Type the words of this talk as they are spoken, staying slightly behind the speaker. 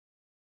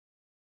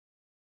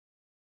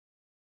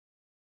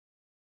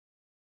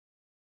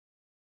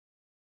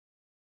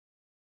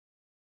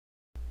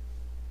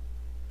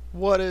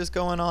What is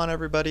going on,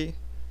 everybody?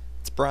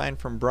 It's Brian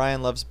from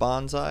Brian Loves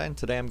Bonsai, and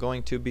today I'm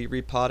going to be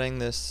repotting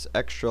this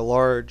extra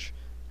large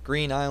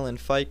Green Island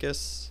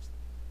Ficus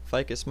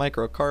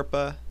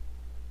microcarpa.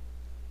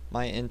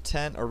 My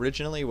intent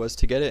originally was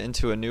to get it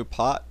into a new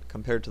pot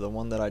compared to the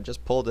one that I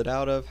just pulled it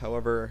out of.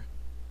 However,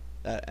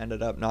 that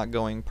ended up not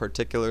going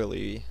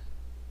particularly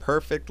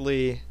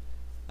perfectly.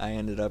 I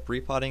ended up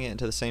repotting it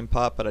into the same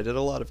pot, but I did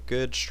a lot of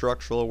good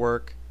structural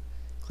work,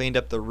 cleaned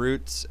up the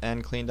roots,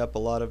 and cleaned up a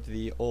lot of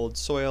the old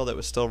soil that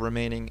was still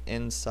remaining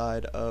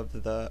inside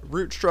of the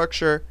root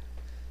structure.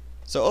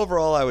 So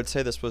overall, I would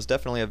say this was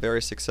definitely a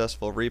very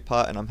successful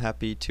repot, and I'm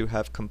happy to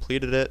have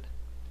completed it.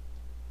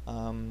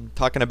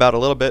 Talking about a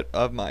little bit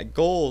of my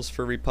goals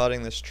for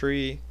repotting this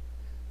tree.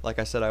 Like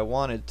I said, I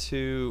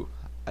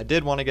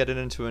did want to get it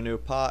into a new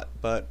pot,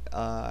 but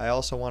I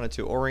also wanted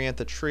to orient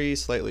the tree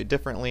slightly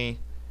differently.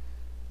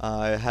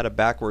 I had a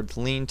backwards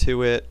lean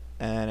to it,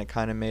 and it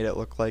kind of made it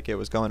look like it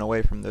was going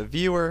away from the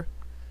viewer.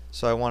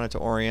 So I wanted to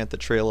orient the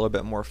tree a little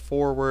bit more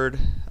forward,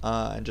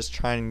 and just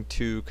trying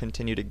to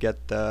continue to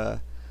get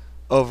the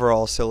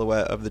overall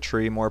silhouette of the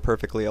tree more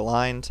perfectly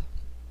aligned.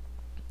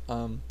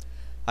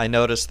 I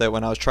noticed that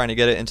when I was trying to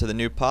get it into the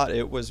new pot,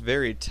 it was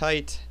very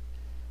tight,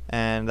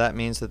 and that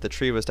means that the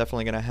tree was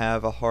definitely going to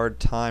have a hard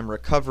time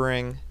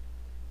recovering.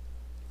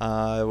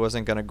 It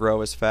wasn't going to grow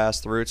as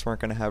fast, the roots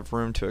weren't going to have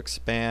room to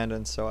expand,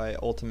 and so I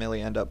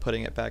ultimately ended up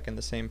putting it back in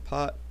the same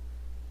pot.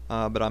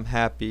 But I'm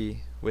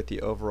happy with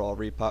the overall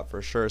repot for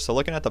sure. So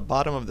looking at the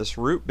bottom of this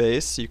root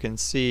base, you can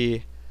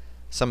see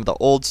some of the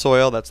old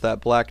soil, that's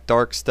that black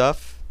dark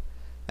stuff,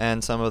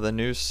 and some of the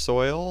new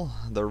soil,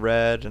 the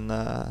red and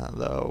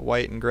the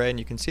white and gray, and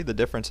you can see the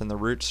difference in the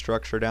root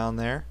structure down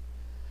there.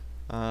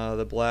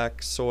 The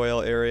black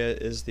soil area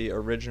is the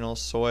original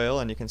soil,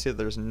 and you can see that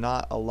there's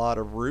not a lot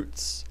of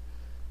roots.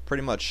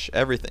 Pretty much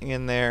everything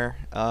in there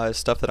is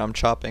stuff that I'm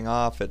chopping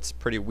off. It's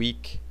pretty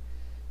weak,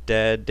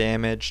 dead,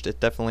 damaged. It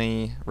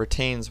definitely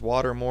retains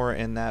water more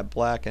in that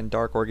black and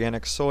dark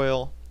organic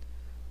soil,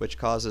 which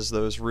causes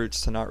those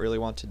roots to not really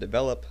want to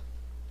develop,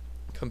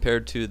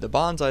 compared to the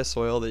bonsai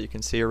soil that you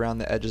can see around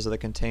the edges of the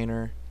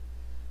container,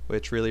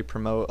 which really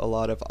promote a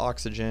lot of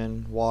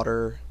oxygen,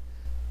 water,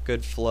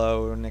 good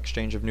flow, and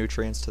exchange of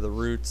nutrients to the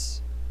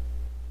roots.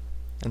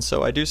 And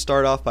so I do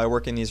start off by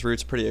working these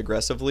roots pretty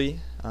aggressively.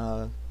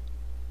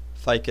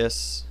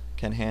 Ficus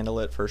can handle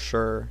it for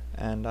sure,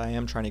 and I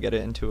am trying to get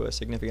it into a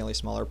significantly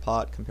smaller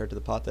pot compared to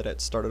the pot that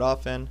it started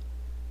off in.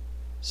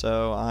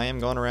 So I am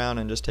going around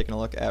and just taking a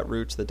look at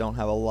roots that don't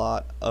have a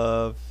lot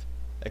of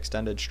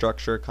extended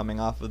structure coming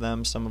off of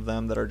them, some of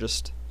them that are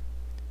just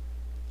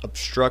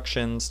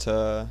obstructions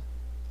to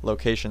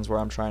locations where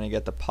I'm trying to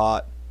get the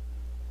pot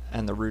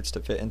and the roots to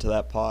fit into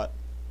that pot.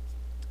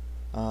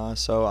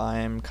 So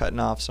I'm cutting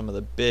off some of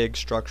the big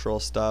structural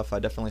stuff. I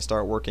definitely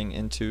start working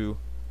into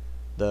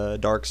the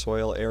dark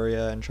soil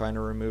area and trying to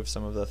remove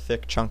some of the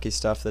thick chunky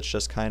stuff that's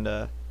just kind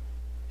of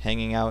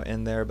hanging out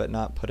in there but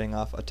not putting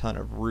off a ton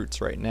of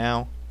roots right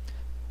now.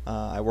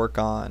 I work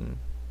on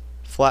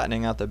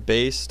flattening out the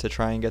base to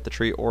try and get the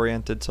tree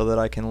oriented so that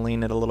I can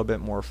lean it a little bit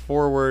more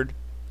forward.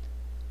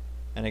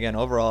 And again,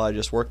 overall, I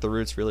just work the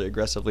roots really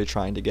aggressively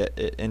trying to get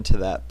it into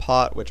that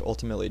pot, which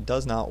ultimately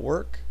does not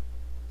work.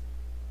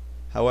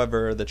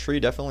 However, the tree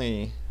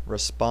definitely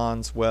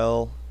responds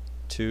well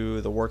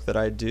to the work that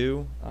I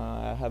do.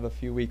 I have a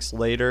few weeks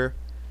later.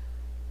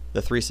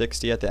 The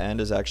 360 at the end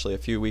is actually a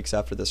few weeks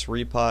after this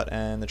repot,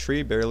 and the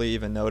tree barely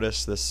even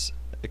noticed this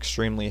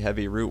extremely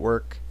heavy root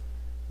work.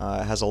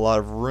 It has a lot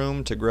of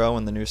room to grow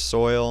in the new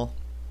soil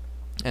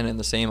and in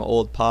the same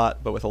old pot,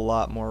 but with a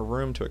lot more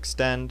room to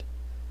extend,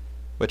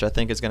 which I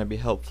think is going to be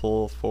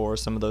helpful for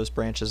some of those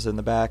branches in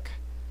the back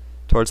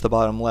towards the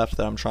bottom left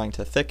that I'm trying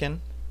to thicken.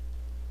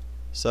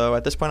 So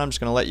at this point, I'm just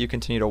going to let you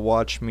continue to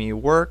watch me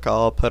work.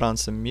 I'll put on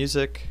some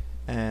music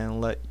and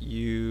let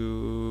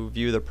you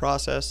view the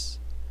process.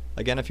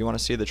 Again, if you want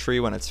to see the tree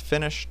when it's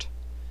finished,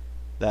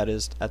 that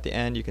is at the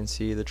end. You can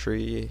see the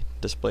tree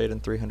displayed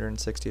in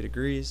 360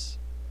 degrees.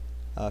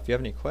 If you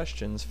have any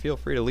questions, feel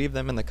free to leave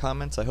them in the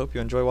comments. I hope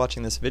you enjoy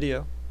watching this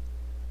video.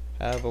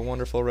 Have a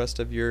wonderful rest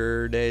of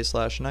your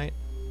day/night.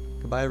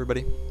 Goodbye,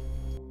 everybody.